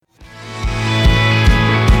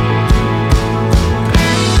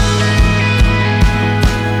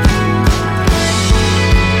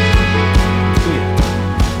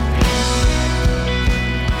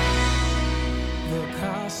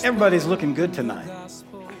Everybody's looking good tonight.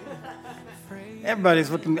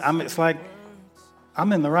 Everybody's looking, it's like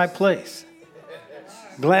I'm in the right place.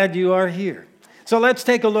 Glad you are here. So let's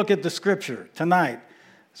take a look at the scripture tonight.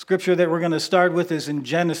 Scripture that we're going to start with is in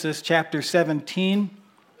Genesis chapter 17,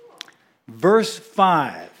 verse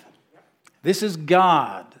 5. This is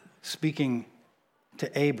God speaking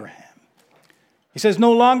to Abraham. He says,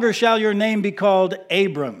 "No longer shall your name be called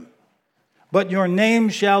Abram, but your name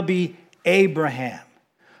shall be Abraham,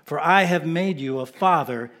 for I have made you a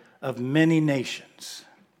father of many nations."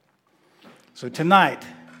 So tonight,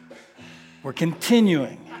 we're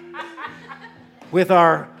continuing with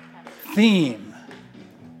our theme.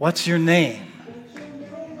 What's your name?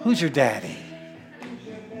 Who's your daddy?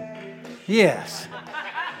 Yes.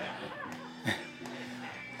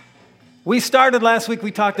 We started last week,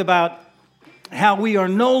 we talked about how we are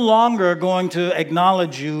no longer going to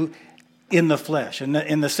acknowledge you in the flesh,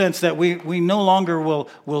 in the sense that we no longer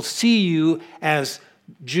will see you as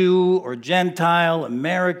Jew or Gentile,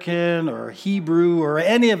 American or Hebrew or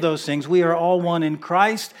any of those things. We are all one in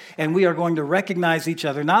Christ, and we are going to recognize each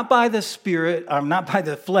other, not by the Spirit, not by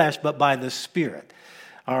the flesh, but by the Spirit.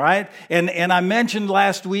 All right? And I mentioned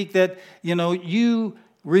last week that, you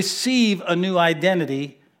receive a new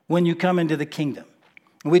identity when you come into the kingdom.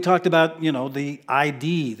 We talked about, the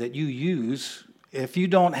ID that you use. If you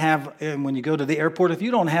don't have, and when you go to the airport, if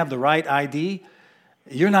you don't have the right ID,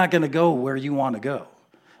 you're not going to go where you want to go.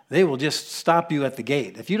 They will just stop you at the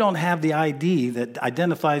gate. If you don't have the ID that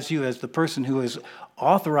identifies you as the person who is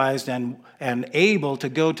authorized and able to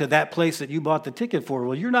go to that place that you bought the ticket for,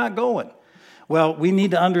 well, you're not going. Well, we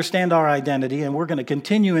need to understand our identity, and we're going to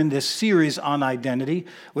continue in this series on identity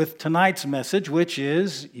with tonight's message, which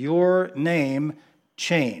is your name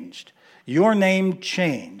changed. Your name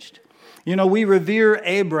changed. We revere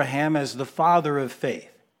Abraham as the father of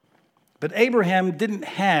faith. But Abraham didn't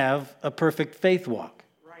have a perfect faith walk.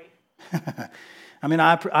 Right.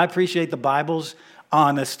 I appreciate the Bible's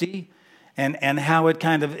honesty and how it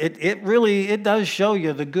it really does show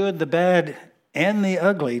you the good, the bad, and the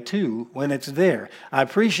ugly too when it's there. I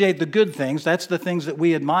appreciate the good things. That's the things that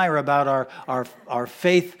we admire about our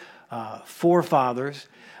faith forefathers.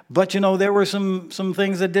 But there were some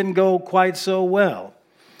things that didn't go quite so well.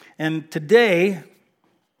 And today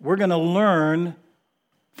we're going to learn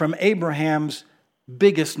from Abraham's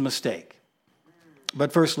biggest mistake.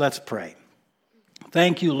 But first, let's pray.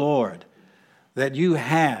 Thank you, Lord, that you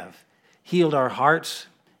have healed our hearts.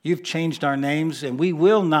 You've changed our names, and we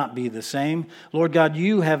will not be the same. Lord God,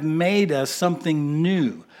 you have made us something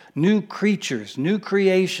new creatures, new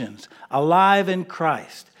creations, alive in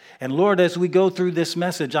Christ. And Lord, as we go through this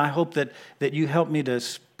message, I hope that you help me to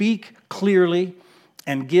speak clearly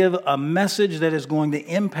and give a message that is going to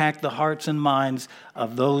impact the hearts and minds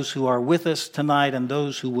of those who are with us tonight and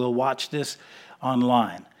those who will watch this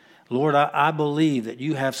online. Lord, I believe that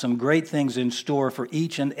you have some great things in store for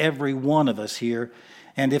each and every one of us here.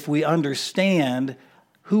 And if we understand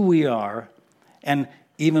who we are, and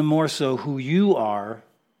even more so who you are,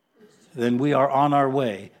 then we are on our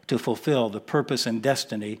way to fulfill the purpose and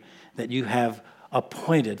destiny that you have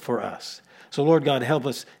appointed for us. So, Lord God, help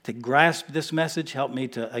us to grasp this message. Help me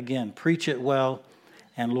to, again, preach it well.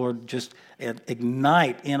 And, Lord, just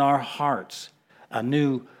ignite in our hearts a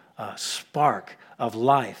new spark of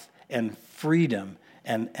life and freedom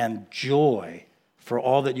and joy for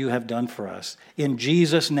all that you have done for us. In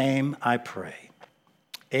Jesus' name I pray.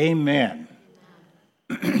 Amen.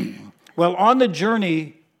 Well, on the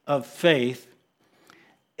journey of faith,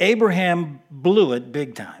 Abraham blew it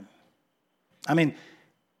big time.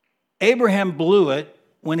 Abraham blew it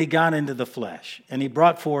when he got into the flesh, and he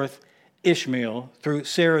brought forth Ishmael through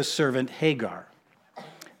Sarah's servant Hagar.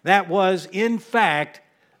 That was, in fact,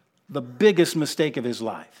 the biggest mistake of his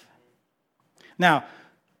life. Now,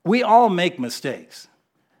 we all make mistakes,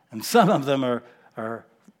 and some of them are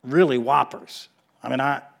really whoppers.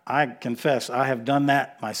 I confess I have done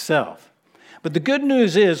that myself. But the good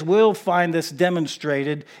news is we'll find this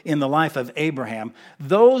demonstrated in the life of Abraham.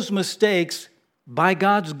 Those mistakes, by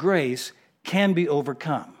God's grace, can be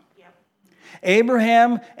overcome. Yep.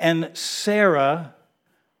 Abraham and Sarah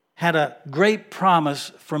had a great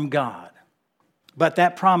promise from God, but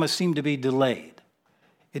that promise seemed to be delayed.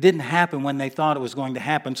 It didn't happen when they thought it was going to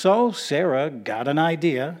happen. So Sarah got an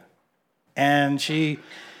idea, and she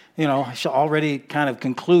already kind of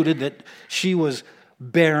concluded that she was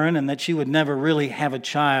barren and that she would never really have a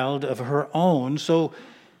child of her own. So,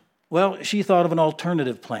 she thought of an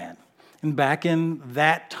alternative plan. And back in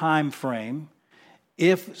that time frame,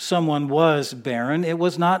 if someone was barren, it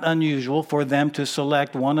was not unusual for them to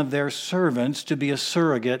select one of their servants to be a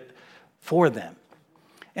surrogate for them.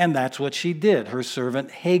 And that's what she did. Her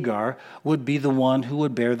servant Hagar would be the one who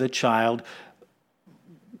would bear the child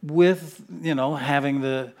with, having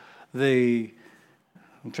the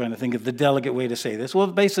I'm trying to think of the delicate way to say this. Well,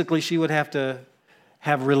 basically, she would have to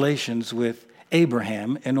have relations with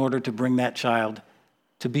Abraham in order to bring that child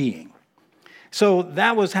to being. So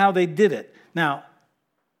that was how they did it. Now,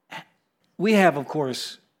 we have, of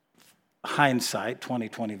course, hindsight,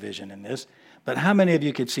 20/20 vision in this, but how many of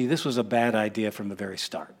you could see this was a bad idea from the very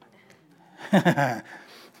start?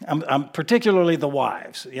 I'm particularly the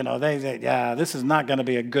wives. This is not going to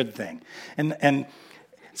be a good thing. And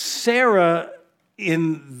Sarah,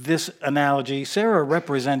 in this analogy, Sarah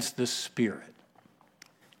represents the spirit.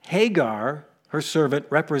 Hagar, her servant,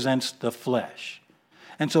 represents the flesh.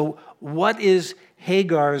 And so what is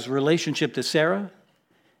Hagar's relationship to Sarah?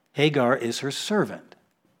 Hagar is her servant.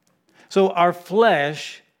 So our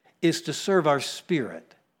flesh is to serve our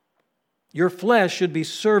spirit. Your flesh should be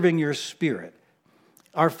serving your spirit.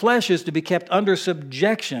 Our flesh is to be kept under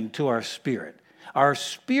subjection to our spirit. Our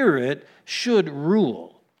spirit should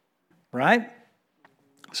rule, right?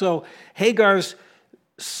 So Hagar's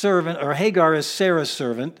servant, or Hagar is Sarah's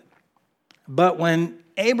servant, but when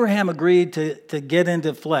Abraham agreed to get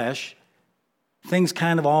into flesh, things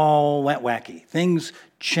kind of all went wacky. Things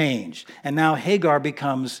changed. And now Hagar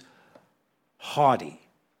becomes haughty.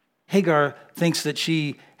 Hagar thinks that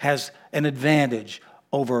she has an advantage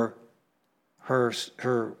over her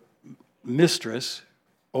mistress,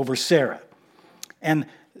 over Sarah. And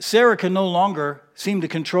Sarah can no longer seem to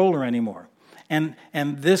control her anymore. And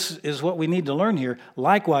this is what we need to learn here.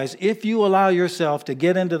 Likewise, if you allow yourself to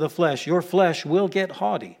get into the flesh, your flesh will get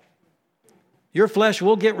haughty. Your flesh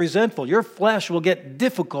will get resentful. Your flesh will get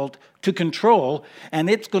difficult to control, and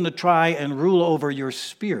it's going to try and rule over your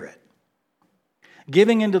spirit.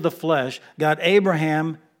 Giving into the flesh got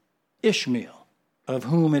Abraham Ishmael, of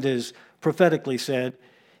whom it is prophetically said,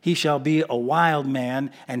 he shall be a wild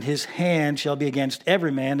man, and his hand shall be against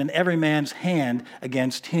every man, and every man's hand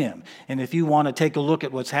against him. And if you want to take a look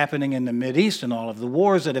at what's happening in the Mideast and all of the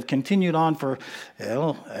wars that have continued on for,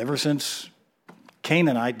 ever since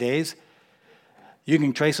Canaanite days, you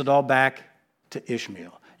can trace it all back to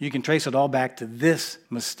Ishmael. You can trace it all back to this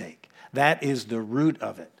mistake. That is the root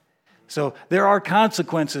of it. So there are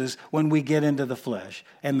consequences when we get into the flesh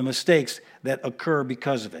and the mistakes that occur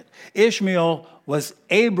because of it. Ishmael was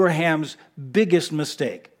Abraham's biggest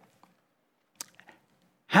mistake.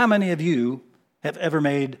 How many of you have ever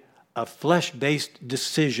made a flesh-based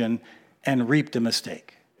decision and reaped a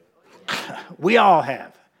mistake? We all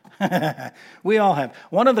have. We all have.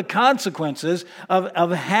 One of the consequences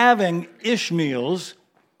of having Ishmaels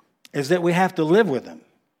is that we have to live with them.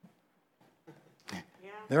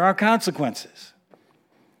 There are consequences.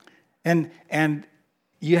 And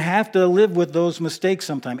you have to live with those mistakes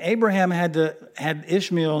sometime. Abraham had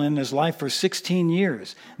Ishmael in his life for 16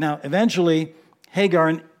 years. Now, eventually, Hagar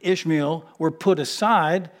and Ishmael were put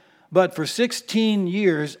aside, but for 16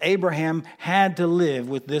 years, Abraham had to live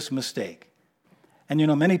with this mistake. And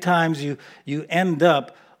many times you end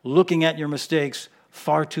up looking at your mistakes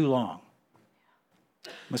far too long.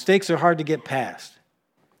 Mistakes are hard to get past.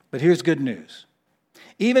 But here's good news.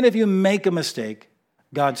 Even if you make a mistake,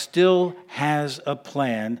 God still has a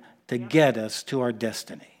plan to get us to our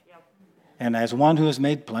destiny. And as one who has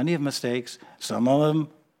made plenty of mistakes, some of them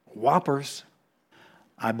whoppers,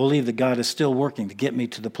 I believe that God is still working to get me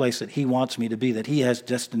to the place that He wants me to be, that He has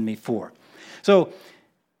destined me for. So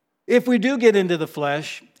if we do get into the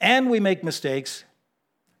flesh and we make mistakes,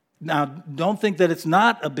 now don't think that it's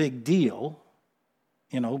not a big deal.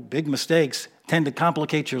 Big mistakes tend to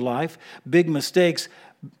complicate your life. Big mistakes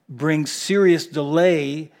bring serious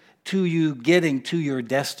delay to you getting to your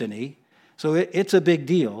destiny. So it's a big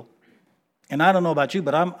deal. And I don't know about you,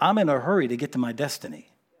 but I'm in a hurry to get to my destiny.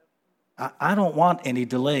 I don't want any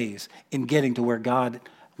delays in getting to where God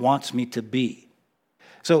wants me to be.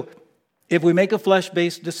 So if we make a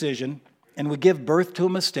flesh-based decision and we give birth to a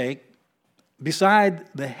mistake, beside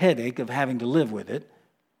the headache of having to live with it,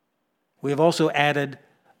 we have also added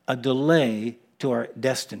a delay to our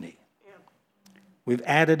destiny. We've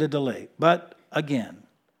added a delay. But again,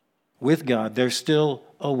 with God, there's still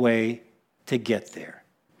a way to get there.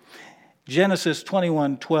 Genesis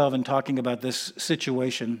 21:12, in talking about this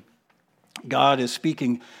situation, God is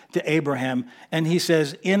speaking to Abraham, and He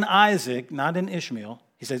says, in Isaac, not in Ishmael,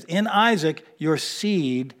 He says, in Isaac, your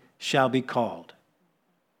seed shall be called.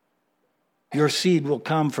 Your seed will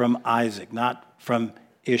come from Isaac, not from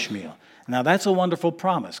Ishmael. Now, that's a wonderful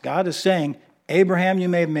promise. God is saying, Abraham, you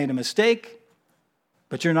may have made a mistake,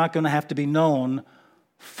 but you're not going to have to be known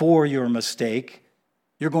for your mistake.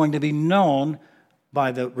 You're going to be known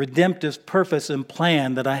by the redemptive purpose and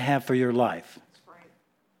plan that I have for your life.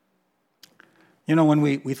 You know, when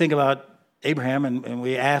we think about Abraham and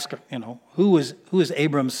we ask, you know, who is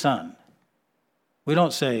Abram's son? We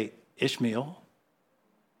don't say Ishmael.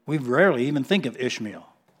 We rarely even think of Ishmael.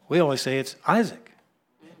 We always say it's Isaac.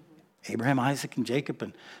 Abraham, Isaac, and Jacob,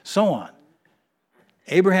 and so on.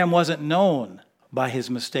 Abraham wasn't known by his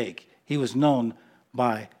mistake. He was known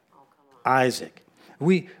by Isaac.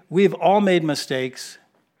 We've all made mistakes,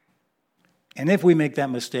 and if we make that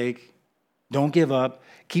mistake, don't give up.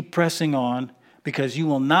 Keep pressing on, because you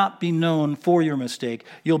will not be known for your mistake.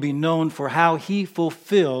 You'll be known for how he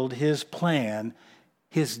fulfilled his plan,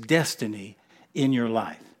 his destiny in your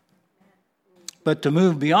life. But to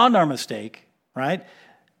move beyond our mistake, right,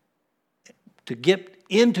 to get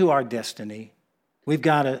into our destiny, we've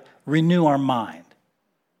got to renew our mind.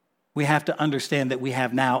 We have to understand that we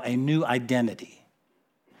have now a new identity.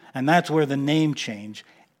 And that's where the name change,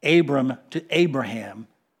 Abram to Abraham,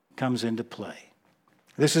 comes into play.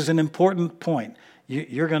 This is an important point.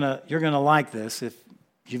 You're gonna like this if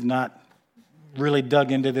you've not really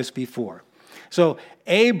dug into this before. So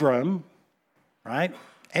Abram, right?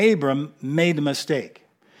 Abram made a mistake.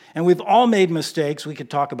 And we've all made mistakes. We could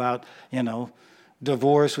talk about,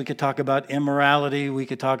 divorce. We could talk about immorality. We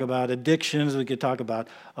could talk about addictions. We could talk about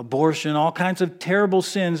abortion, all kinds of terrible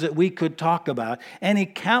sins that we could talk about. Any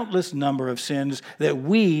countless number of sins that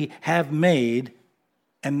we have made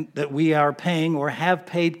and that we are paying or have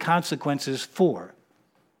paid consequences for.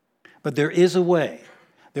 But there is a way.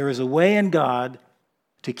 There is a way in God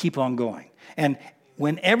to keep on going. And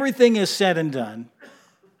when everything is said and done,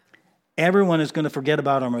 everyone is going to forget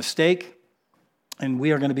about our mistake, and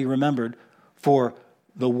we are going to be remembered for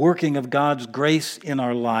the working of God's grace in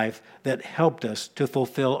our life that helped us to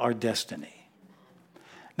fulfill our destiny.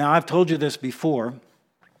 Now, I've told you this before.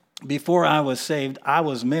 Before I was saved, I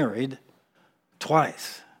was married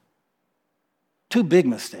twice. 2 big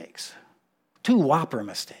mistakes. 2 whopper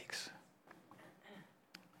mistakes.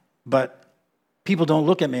 But people don't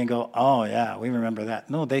look at me and go, oh, yeah, we remember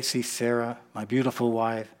that. No, they see Sarah, my beautiful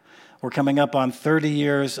wife. We're coming up on 30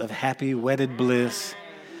 years of happy wedded bliss.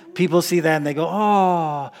 People see that and they go,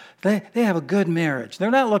 oh, they have a good marriage.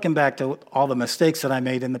 They're not looking back to all the mistakes that I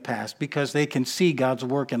made in the past because they can see God's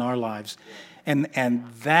work in our lives. And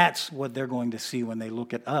that's what they're going to see when they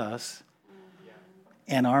look at us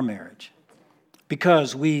and our marriage.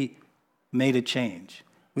 Because we made a change.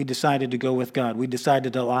 We decided to go with God. We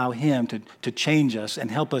decided to allow Him to change us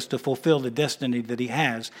and help us to fulfill the destiny that He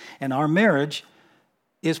has. And our marriage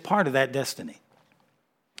is part of that destiny.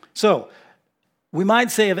 So, we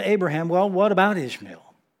might say of Abraham, well, what about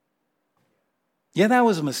Ishmael? Yeah, that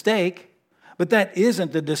was a mistake, but that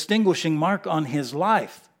isn't the distinguishing mark on his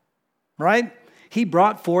life, right? He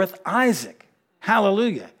brought forth Isaac.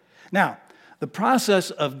 Hallelujah. Now, the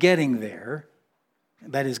process of getting there,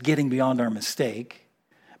 that is getting beyond our mistake,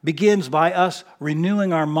 begins by us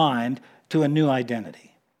renewing our mind to a new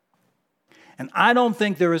identity. And I don't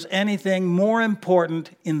think there is anything more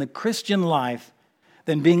important in the Christian life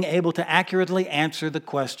than being able to accurately answer the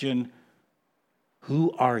question,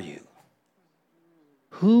 who are you?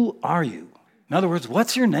 Who are you? In other words,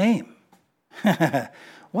 what's your name?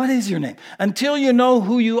 What is your name? Until you know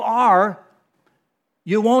who you are,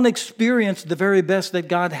 you won't experience the very best that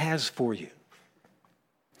God has for you.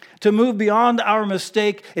 To move beyond our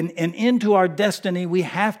mistake and into our destiny, we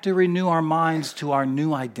have to renew our minds to our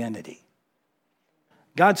new identity.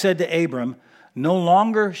 God said to Abram, no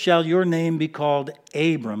longer shall your name be called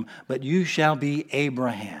Abram, but you shall be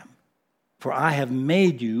Abraham, for I have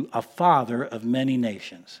made you a father of many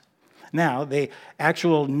nations. Now, the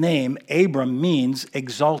actual name Abram means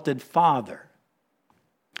exalted father.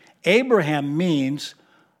 Abraham means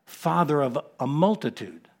father of a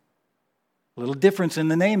multitude. A little difference in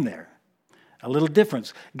the name there. A little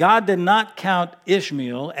difference. God did not count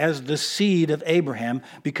Ishmael as the seed of Abraham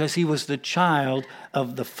because he was the child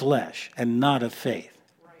of the flesh and not of faith.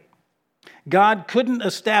 God couldn't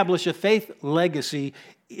establish a faith legacy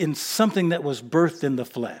in something that was birthed in the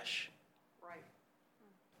flesh.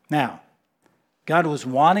 Now, God was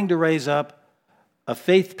wanting to raise up a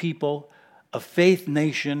faith people, a faith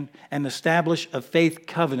nation, and establish a faith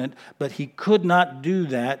covenant, but he could not do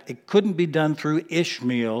that. It couldn't be done through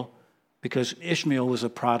Ishmael because Ishmael was a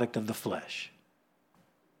product of the flesh.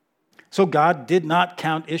 So God did not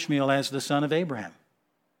count Ishmael as the son of Abraham.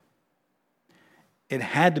 It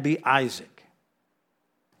had to be Isaac.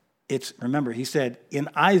 Remember, he said, in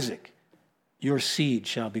Isaac, your seed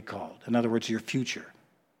shall be called. In other words, your future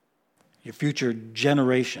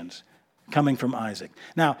generations coming from Isaac.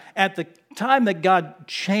 Now, at the time that God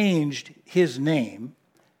changed his name,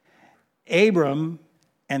 Abram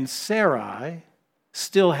and Sarai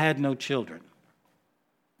still had no children.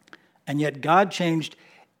 And yet God changed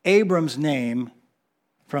Abram's name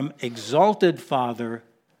from exalted father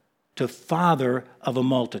to father of a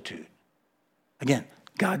multitude. Again,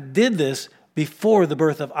 God did this before the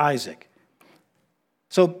birth of Isaac.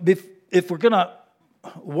 So if we're going to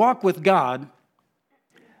walk with God,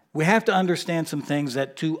 we have to understand some things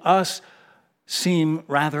that to us seem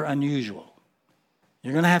rather unusual.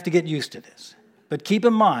 You're going to have to get used to this. But keep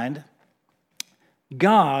in mind,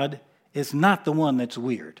 God is not the one that's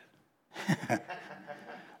weird.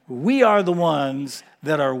 We are the ones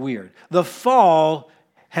that are weird. The fall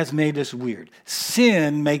has made us weird.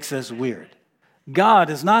 Sin makes us weird. God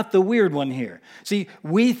is not the weird one here. See,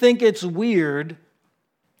 we think it's weird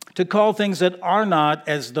to call things that are not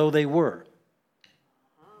as though they were.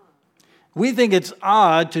 We think it's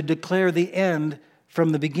odd to declare the end from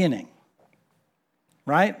the beginning,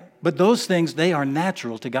 right? But those things, they are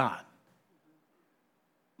natural to God.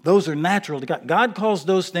 Those are natural to God. God calls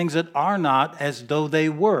those things that are not as though they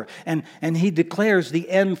were. And he declares the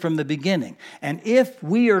end from the beginning. And if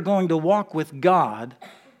we are going to walk with God,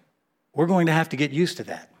 we're going to have to get used to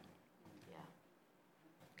that.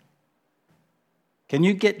 Can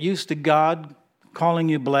you get used to God calling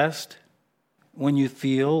you blessed when you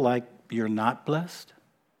feel like you're not blessed?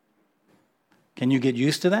 Can you get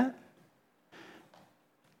used to that?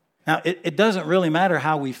 Now, it doesn't really matter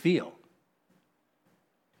how we feel.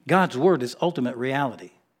 God's word is ultimate reality.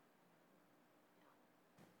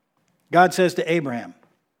 God says to Abraham,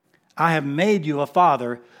 I have made you a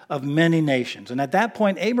father of many nations. And at that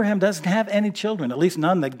point, Abraham doesn't have any children, at least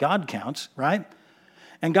none that God counts, right?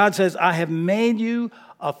 And God says, I have made you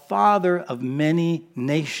a father of many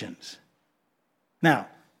nations. Now,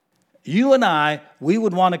 you and I, we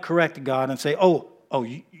would want to correct God and say, oh,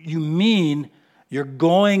 you mean you're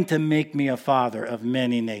going to make me a father of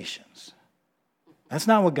many nations. That's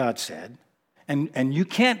not what God said. And you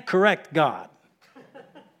can't correct God.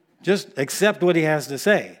 Just accept what he has to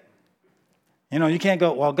say. You know, you can't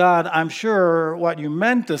go, well, God, I'm sure what you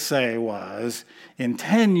meant to say was in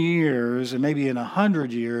 10 years and maybe in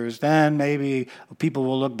 100 years, then maybe people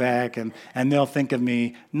will look back and they'll think of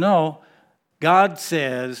me. No, God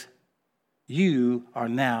says you are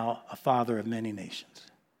now a father of many nations.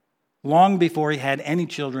 Long before he had any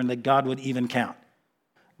children that God would even count.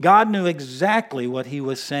 God knew exactly what he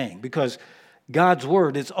was saying because God's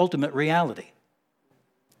word is ultimate reality.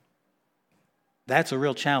 That's a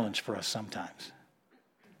real challenge for us sometimes.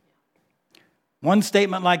 One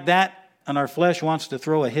statement like that, and our flesh wants to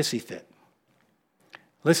throw a hissy fit.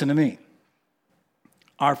 Listen to me.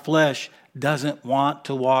 Our flesh doesn't want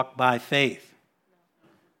to walk by faith.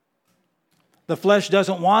 The flesh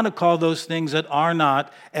doesn't want to call those things that are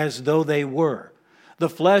not as though they were. The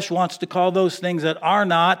flesh wants to call those things that are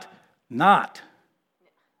not, not.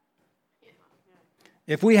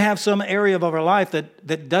 If we have some area of our life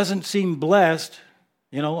that doesn't seem blessed,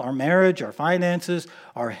 you know, our marriage, our finances,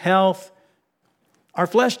 our health, our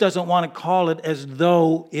flesh doesn't want to call it as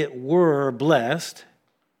though it were blessed.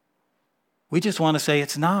 We just want to say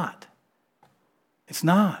it's not. It's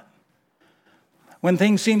not. When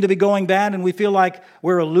things seem to be going bad and we feel like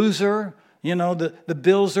we're a loser, you know, the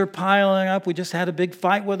bills are piling up. We just had a big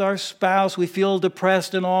fight with our spouse. We feel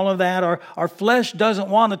depressed and all of that. Our flesh doesn't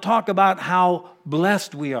want to talk about how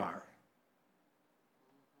blessed we are.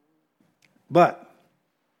 But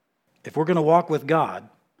if we're going to walk with God,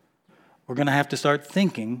 we're going to have to start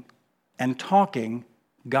thinking and talking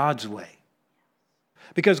God's way.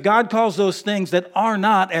 Because God calls those things that are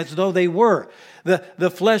not as though they were. The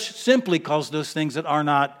flesh simply calls those things that are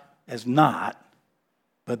not as not.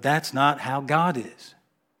 But that's not how God is.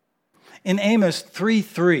 In Amos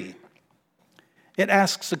 3:3, it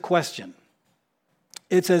asks a question.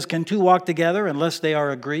 It says, can two walk together unless they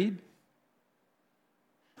are agreed?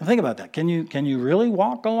 Now think about that. Can you really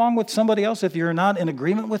walk along with somebody else if you're not in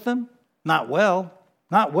agreement with them? Not well.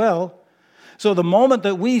 Not well. So the moment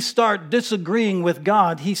that we start disagreeing with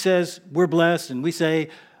God, he says, we're blessed, and we say,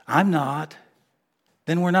 I'm not,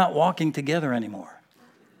 then we're not walking together anymore.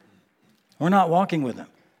 We're not walking with him.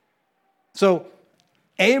 So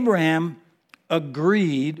Abraham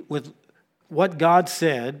agreed with what God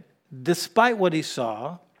said, despite what he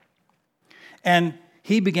saw, and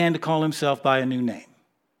he began to call himself by a new name.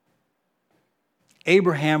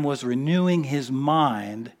 Abraham was renewing his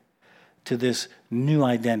mind to this new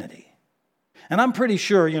identity. And I'm pretty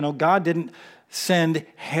sure, God didn't send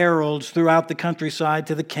heralds throughout the countryside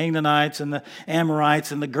to the Canaanites and the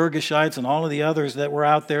Amorites and the Girgashites and all of the others that were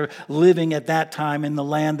out there living at that time in the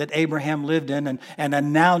land that Abraham lived in, and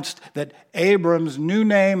announced that Abram's new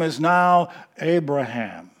name is now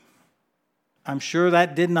Abraham. I'm sure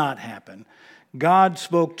that did not happen. God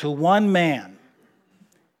spoke to one man.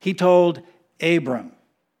 He told Abram,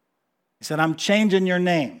 he said, I'm changing your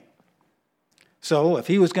name. So if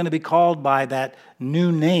he was going to be called by that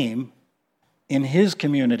new name in his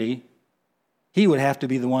community, he would have to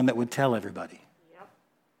be the one that would tell everybody.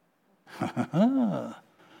 Yep.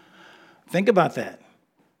 Think about that.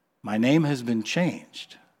 My name has been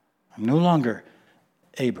changed. I'm no longer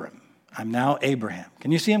Abram. I'm now Abraham.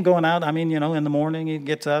 Can you see him going out? I mean, in the morning he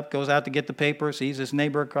gets up, goes out to get the paper, sees his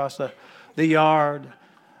neighbor across the yard.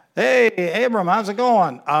 Hey, Abram, how's it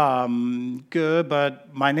going? Good,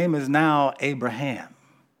 but my name is now Abraham.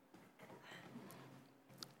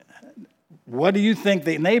 What do you think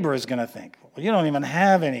the neighbor is going to think? Well, you don't even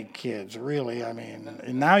have any kids, really. I mean,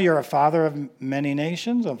 now you're a father of many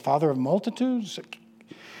nations, a father of multitudes.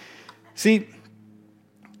 See,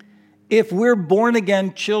 if we're born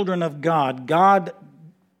again children of God, God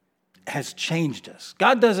has changed us.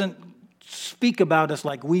 God doesn't speak about us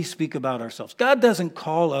like we speak about ourselves. God doesn't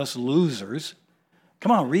call us losers.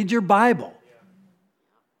 Come on, read your Bible.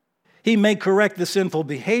 He may correct the sinful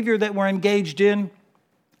behavior that we're engaged in,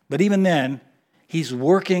 but even then, He's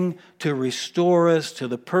working to restore us to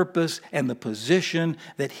the purpose and the position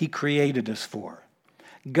that He created us for.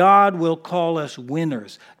 God will call us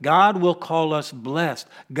winners. God will call us blessed.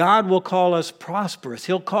 God will call us prosperous.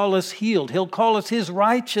 He'll call us healed. He'll call us His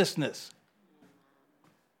righteousness.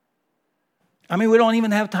 I mean, we don't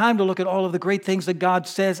even have time to look at all of the great things that God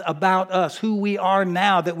says about us, who we are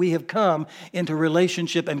now that we have come into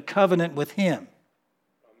relationship and covenant with Him.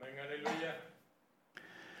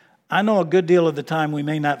 I know a good deal of the time we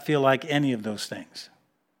may not feel like any of those things.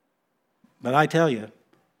 But I tell you,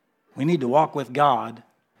 we need to walk with God,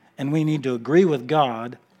 and we need to agree with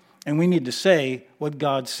God, and we need to say what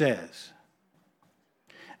God says.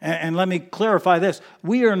 And let me clarify this.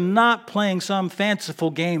 We are not playing some fanciful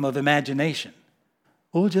game of imagination.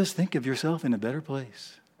 Oh, just think of yourself in a better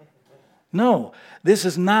place. No, this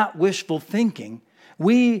is not wishful thinking.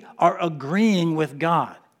 We are agreeing with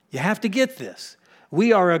God. You have to get this.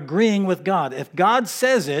 We are agreeing with God. If God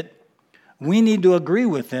says it, we need to agree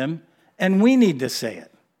with Him, and we need to say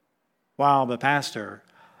it. Wow, but Pastor,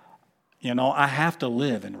 I have to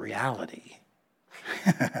live in reality.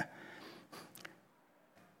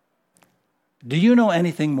 Do you know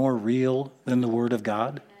anything more real than the Word of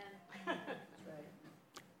God?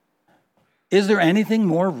 Is there anything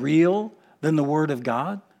more real than the Word of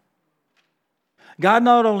God? God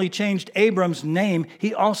not only changed Abram's name,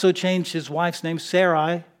 He also changed his wife's name,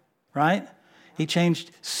 Sarai, right? He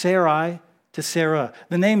changed Sarai to Sarah.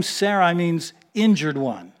 The name Sarai means injured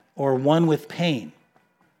one or one with pain.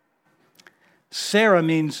 Sarah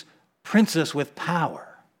means princess with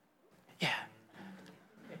power. Yeah.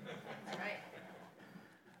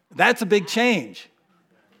 That's a big change.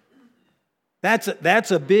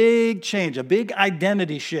 That's a big change, a big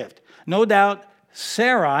identity shift. No doubt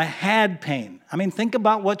Sarai had pain. I mean, think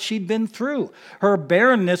about what she'd been through. Her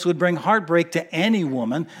barrenness would bring heartbreak to any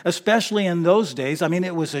woman, especially in those days. I mean,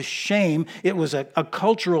 it was a shame. It was a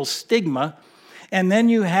cultural stigma. And then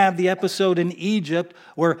you have the episode in Egypt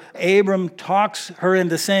where Abram talks her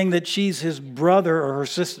into saying that she's his brother or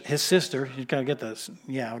his sister. You gotta get this.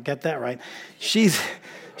 Yeah, I'll get that right. She's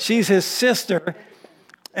his sister.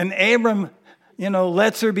 And Abram,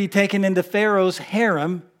 lets her be taken into Pharaoh's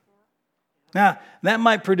harem. Now, that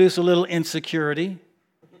might produce a little insecurity.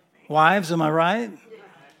 Wives, am I right?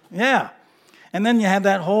 Yeah. And then you have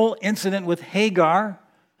that whole incident with Hagar,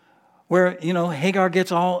 where, Hagar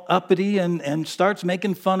gets all uppity and starts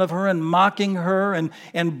making fun of her and mocking her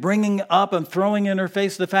and bringing up and throwing in her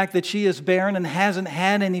face the fact that she is barren and hasn't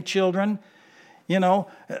had any children.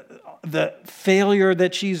 The failure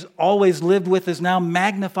that she's always lived with is now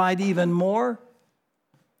magnified even more.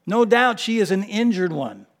 No doubt she is an injured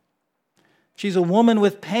one. She's a woman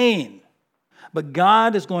with pain, but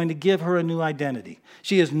God is going to give her a new identity.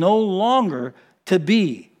 She is no longer to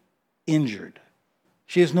be injured.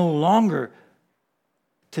 She is no longer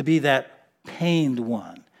to be that pained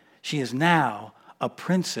one. She is now a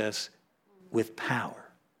princess with power.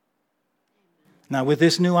 Now, with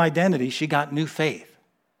this new identity, she got new faith.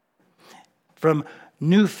 From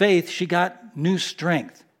new faith, she got new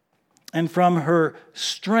strength. And from her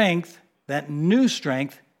strength, that new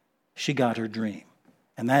strength, she got her dream.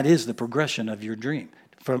 And that is the progression of your dream.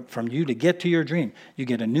 from you to get to your dream. You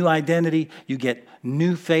get a new identity, you get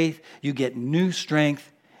new faith, you get new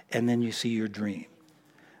strength, and then you see your dream.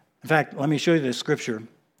 In fact, let me show you this scripture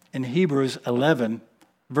in Hebrews 11,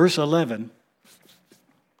 verse 11,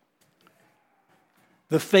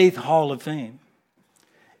 the Faith Hall of Fame.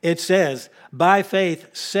 It says, by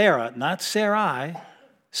faith, Sarah, not Sarai,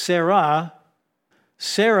 Sarah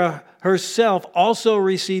herself also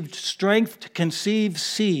received strength to conceive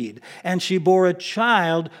seed, and she bore a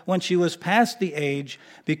child when she was past the age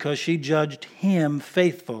because she judged him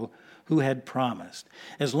faithful who had promised.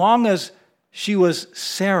 As long as she was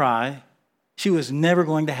Sarai, she was never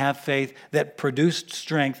going to have faith that produced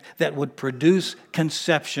strength, that would produce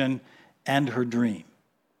conception and her dream.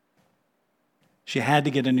 She had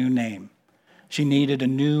to get a new name. She needed a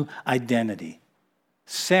new identity.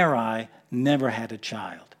 Sarai never had a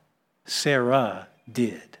child. Sarah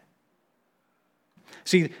did.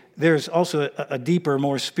 See, there's also a deeper,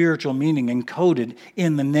 more spiritual meaning encoded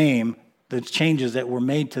in the name, the changes that were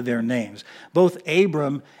made to their names. Both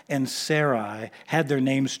Abram and Sarai had their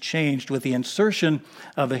names changed with the insertion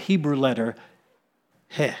of a Hebrew letter,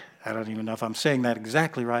 Heh. I don't even know if I'm saying that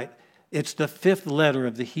exactly right. It's the 5th letter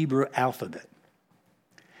of the Hebrew alphabet.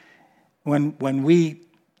 When we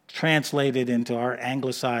translate it into our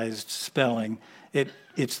anglicized spelling,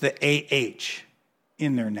 it's the AH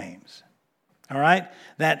in their names. All right?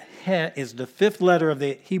 That He is the 5th letter of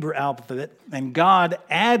the Hebrew alphabet, and God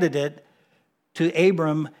added it to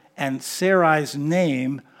Abram and Sarai's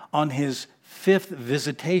name on his 5th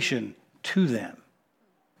visitation to them.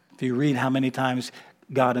 If you read how many times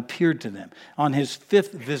God appeared to them. On his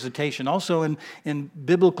 5th visitation, also in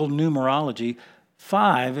biblical numerology,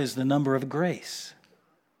 5 is the number of grace.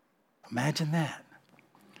 Imagine that.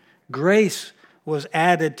 Grace was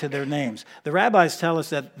added to their names. The rabbis tell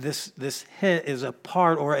us that this He is a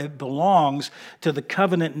part, or it belongs to the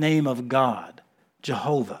covenant name of God,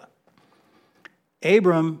 Jehovah.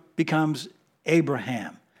 Abram becomes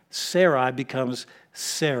Abraham. Sarai becomes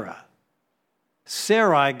Sarah.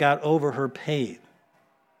 Sarai got over her pain.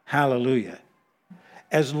 Hallelujah.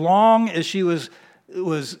 As long as she was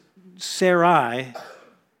Sarai,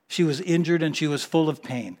 she was injured and she was full of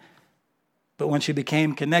pain. But when she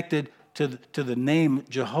became connected to the name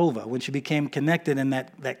Jehovah, when she became connected in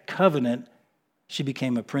that covenant, she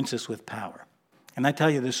became a princess with power. And I tell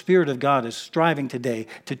you, the Spirit of God is striving today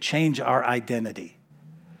to change our identity.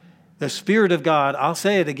 The Spirit of God, I'll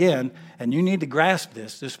say it again, and you need to grasp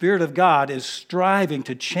this. The Spirit of God is striving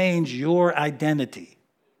to change your identity.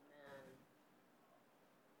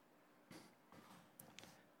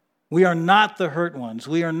 We are not the hurt ones.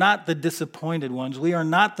 We are not the disappointed ones. We are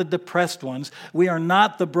not the depressed ones. We are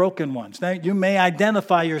not the broken ones. Now, you may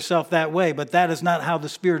identify yourself that way, but that is not how the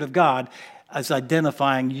Spirit of God is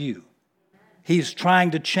identifying you. He's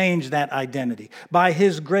trying to change that identity. By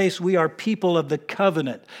His grace, we are people of the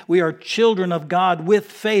covenant. We are children of God with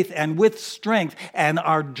faith and with strength, and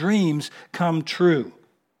our dreams come true.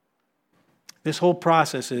 This whole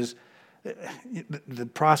process is the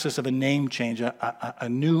process of a name change, a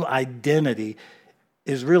new identity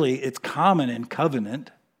is really, it's common in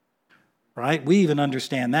covenant, right? We even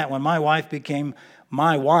understand that. When my wife became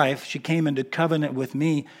my wife, she came into covenant with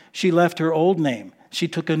me. She left her old name. She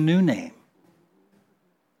took a new name.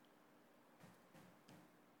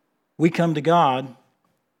 We come to God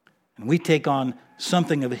and we take on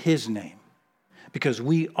something of His name because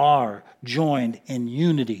we are joined in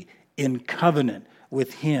unity, in covenant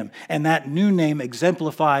with Him. And that new name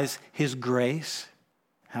exemplifies His grace.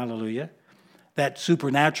 Hallelujah. That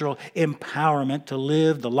supernatural empowerment to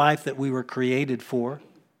live the life that we were created for.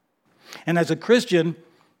 And as a Christian,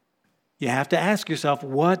 you have to ask yourself,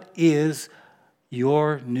 what is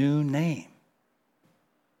your new name?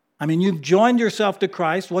 I mean, you've joined yourself to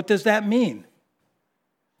Christ. What does that mean?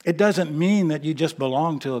 It doesn't mean that you just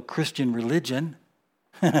belong to a Christian religion.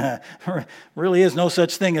 Really is no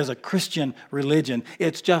such thing as a Christian religion.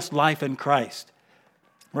 It's just life in Christ,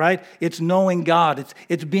 right? It's knowing God.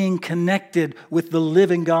 It's being connected with the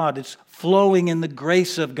living God. It's flowing in the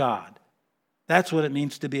grace of God. That's what it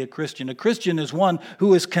means to be a Christian. A Christian is one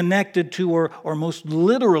who is connected to, or most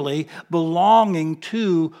literally belonging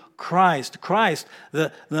to Christ. Christ,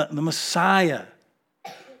 the Messiah,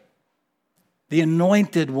 the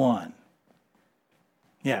anointed one.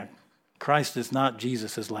 Yeah. Christ is not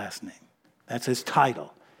Jesus' last name. That's His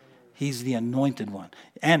title. He's the anointed one.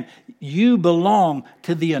 And you belong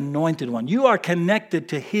to the anointed one. You are connected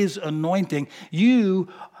to His anointing. You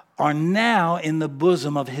are now in the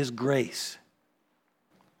bosom of His grace.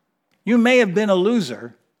 You may have been a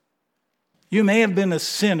loser. You may have been a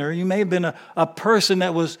sinner. You may have been a person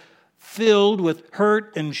that was filled with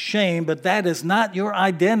hurt and shame, but that is not your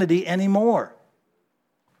identity anymore.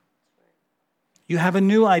 You have a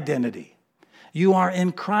new identity. You are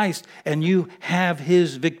in Christ, and you have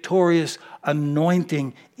His victorious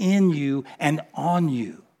anointing in you and on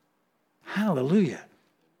you. Hallelujah.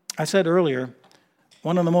 I said earlier,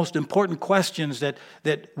 one of the most important questions that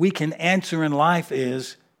we can answer in life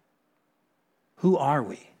is, who are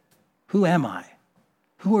we? Who am I?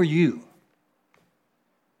 Who are you?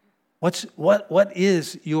 What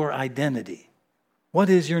is your identity? What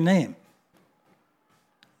is your name?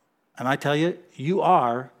 And I tell you, you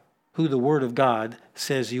are who the Word of God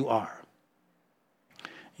says you are.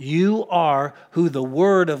 You are who the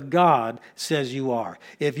Word of God says you are.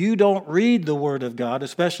 If you don't read the Word of God,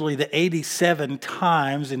 especially the 87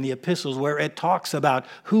 times in the epistles where it talks about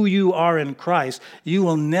who you are in Christ, you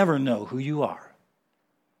will never know who you are.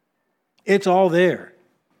 It's all there.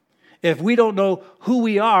 If we don't know who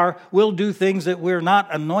we are, we'll do things that we're not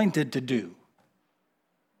anointed to do,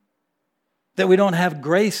 that we don't have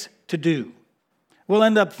grace to do. We'll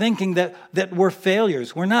end up thinking that we're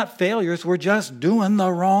failures. We're not failures. We're just doing the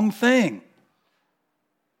wrong thing.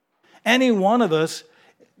 Any one of us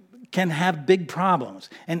can have big problems.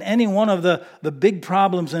 And any one of the big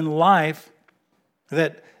problems in life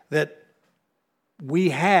that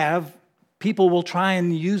we have, people will try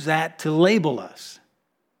and use that to label us.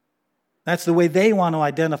 That's the way they want to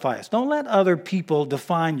identify us. Don't let other people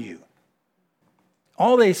define you.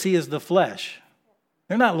 All they see is the flesh.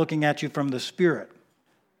 They're not looking at you from the Spirit.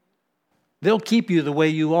 They'll keep you the way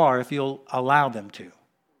you are if you'll allow them to.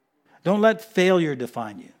 Don't let failure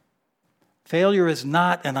define you. Failure is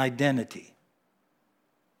not an identity.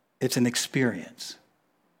 It's an experience.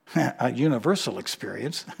 A universal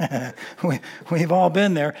experience. We've all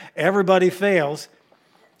been there. Everybody fails.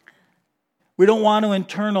 We don't want to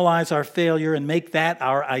internalize our failure and make that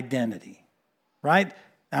our identity. Right?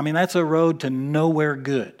 I mean, that's a road to nowhere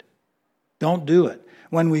good. Don't do it.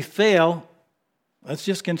 When we fail, let's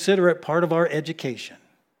just consider it part of our education.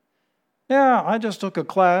 Yeah, I just took a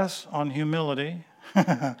class on humility.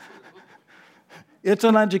 It's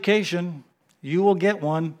an education. You will get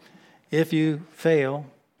one if you fail,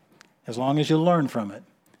 as long as you learn from it.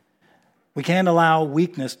 We can't allow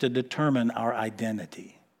weakness to determine our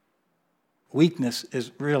identity. Weakness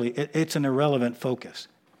is really, it's an irrelevant focus.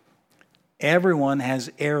 Everyone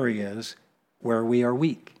has areas where we are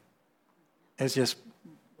weak. It's just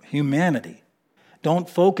humanity. Don't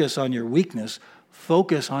focus on your weakness.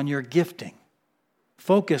 Focus on your gifting.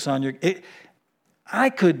 Focus on your... I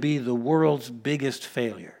could be the world's biggest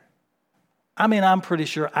failure. I mean, I'm pretty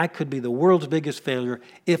sure I could be the world's biggest failure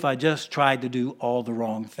if I just tried to do all the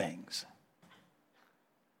wrong things.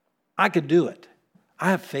 I could do it.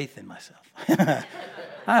 I have faith in myself. I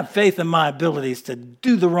have faith in my abilities to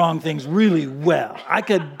do the wrong things really well. I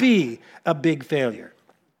could be a big failure.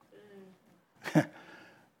 There's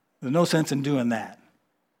no sense in doing that.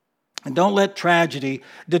 And don't let tragedy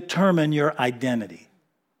determine your identity.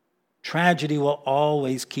 Tragedy will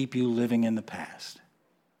always keep you living in the past.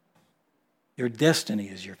 Your destiny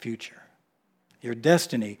is your future. Your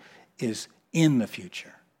destiny is in the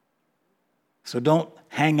future. So don't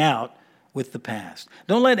hang out with the past.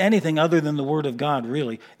 Don't let anything other than the Word of God,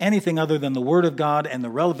 really, anything other than the Word of God and the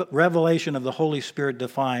revelation of the Holy Spirit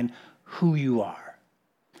define who you are.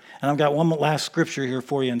 And I've got one last scripture here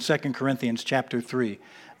for you in 2 Corinthians chapter 3,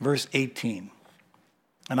 verse 18.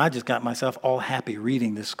 And I just got myself all happy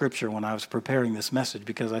reading this scripture when I was preparing this message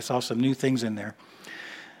because I saw some new things in there.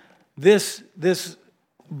 This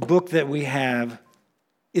book that we have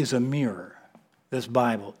is a mirror. This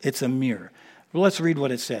Bible, it's a mirror. Let's read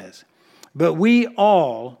what it says. But we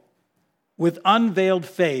all, with unveiled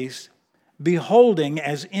face, beholding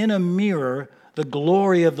as in a mirror the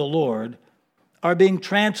glory of the Lord, are being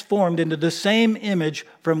transformed into the same image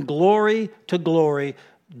from glory to glory,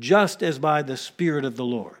 just as by the Spirit of the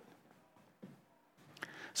Lord.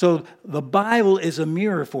 So the Bible is a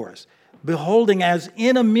mirror for us, beholding as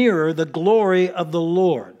in a mirror the glory of the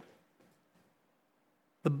Lord.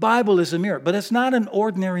 The Bible is a mirror, but it's not an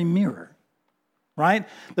ordinary mirror, right?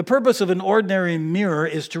 The purpose of an ordinary mirror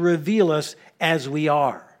is to reveal us as we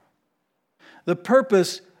are. The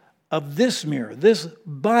purpose of this mirror, this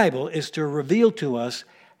Bible, is to reveal to us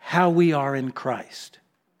how we are in Christ.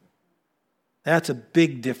 That's a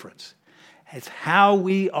big difference. It's how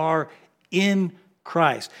we are in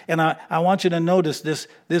Christ. And I want you to notice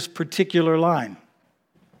this particular line.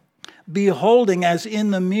 Beholding as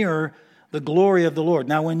in the mirror the glory of the Lord.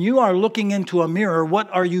 Now, when you are looking into a mirror, what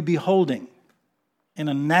are you beholding? In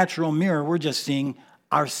a natural mirror, we're just seeing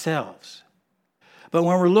ourselves. But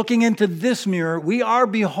when we're looking into this mirror, we are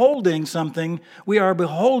beholding something. We are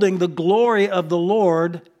beholding the glory of the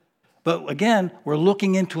Lord. But again, we're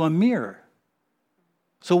looking into a mirror.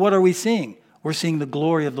 So what are we seeing? We're seeing the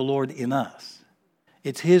glory of the Lord in us.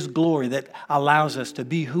 It's His glory that allows us to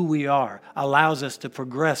be who we are, allows us to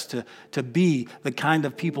progress to be the kind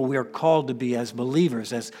of people we are called to be as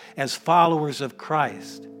believers, as followers of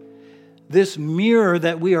Christ. This mirror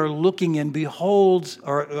that we are looking in beholds,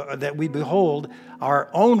 or that we behold, our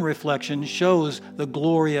own reflection shows the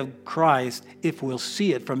glory of Christ if we'll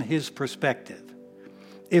see it from His perspective,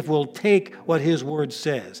 if we'll take what His Word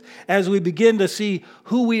says. As we begin to see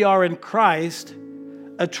who we are in Christ,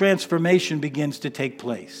 a transformation begins to take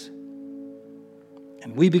place.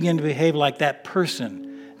 And we begin to behave like that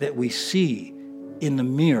person that we see in the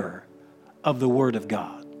mirror of the Word of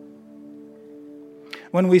God.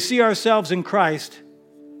 When we see ourselves in Christ,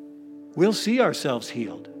 we'll see ourselves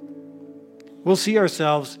healed. We'll see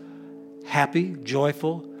ourselves happy,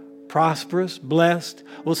 joyful, prosperous, blessed.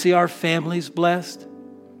 We'll see our families blessed.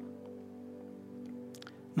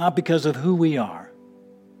 Not because of who we are.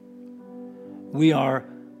 We are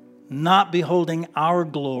not beholding our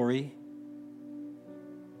glory.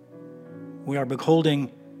 We are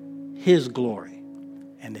beholding His glory.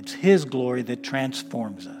 And it's His glory that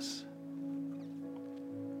transforms us.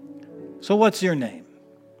 So what's your name?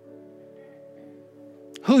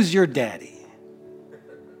 Who's your daddy?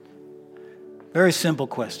 Very simple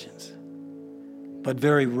questions, but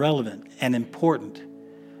very relevant and important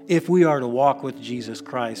if we are to walk with Jesus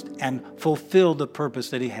Christ and fulfill the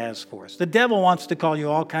purpose that He has for us. The devil wants to call you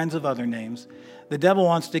all kinds of other names. The devil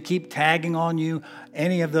wants to keep tagging on you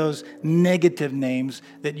any of those negative names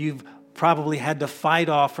that you've probably had to fight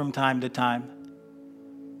off from time to time.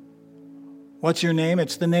 What's your name?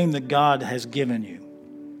 It's the name that God has given you.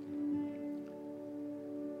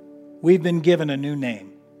 We've been given a new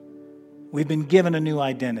name. We've been given a new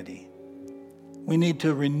identity. We need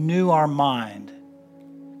to renew our mind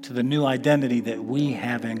to the new identity that we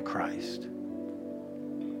have in Christ.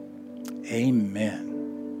 Amen.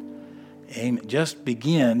 Amen. Just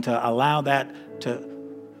begin to allow that to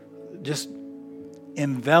just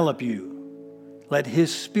envelop you. Let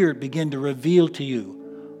His Spirit begin to reveal to you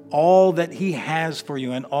all that He has for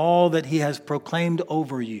you and all that He has proclaimed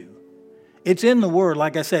over you. It's in the Word,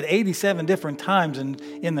 like I said, 87 different times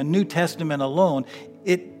in the New Testament alone.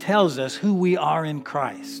 It tells us who we are in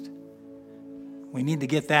Christ. We need to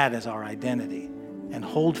get that as our identity and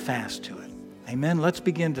hold fast to it. Amen. Let's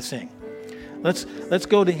begin to sing. Let's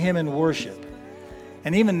go to Him in worship.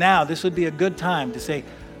 And even now, this would be a good time to say,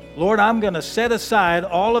 Lord, I'm going to set aside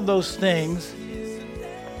all of those things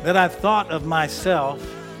that I've thought of myself.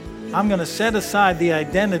 I'm going to set aside the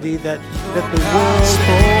identity that the world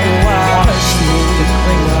wants me to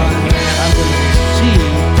cling to. And I'm going to receive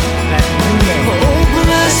that new name,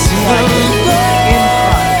 that new identity.